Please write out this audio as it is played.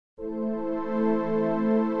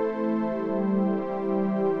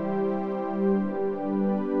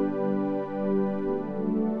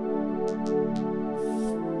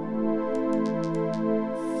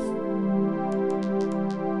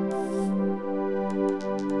Hello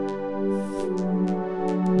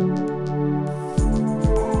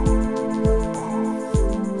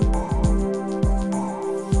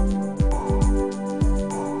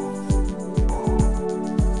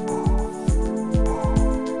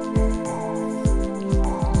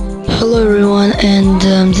everyone, and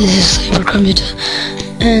this is Cybercomputer,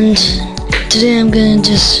 and today I'm gonna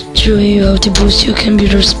just show you how to boost your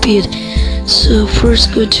computer speed. So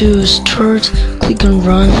first go to start, click on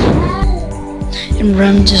run. In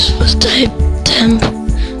run just first type temp,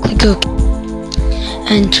 click OK.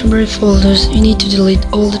 And temporary folders, you need to delete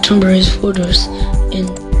all the temporary folders in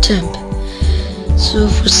temp. So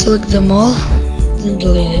first select them all, then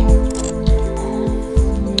delete it.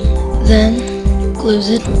 Then close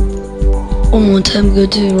it. One more time, go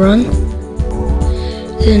to run.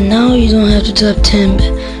 Then now you don't have to type temp,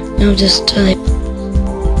 now just type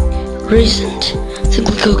recent, then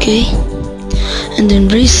click OK, and then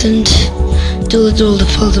recent, delete all the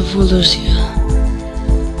files and folders here.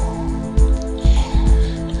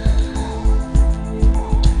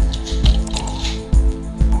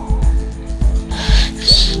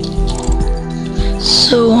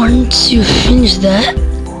 So once you finish that,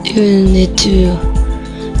 you need to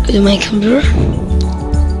go to my computer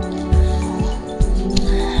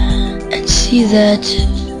and see that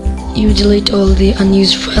you delete all the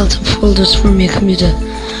unused files and folders from your computer,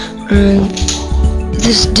 and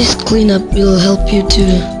this disk cleanup will help you to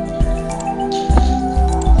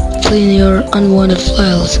clean your unwanted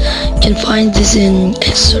files. You can find this in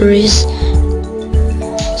accessories,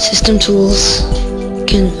 system tools. You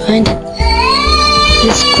can find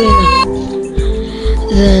disk cleanup.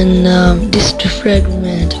 Then disk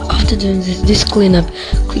defragment. After doing this disk cleanup,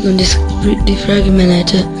 click on disk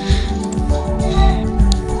defragmentator.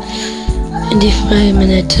 In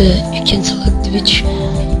defragmentator, you can select which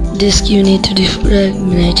disk you need to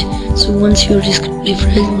defragment. So once your disk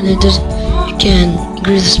defragmented, you can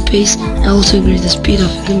increase the space and also increase the speed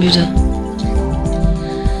of your computer.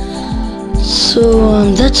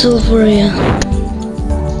 So that's all for you.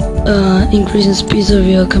 Increasing speed of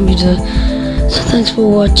your computer. So thanks for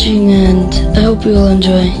watching, and I hope you all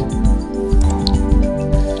enjoy.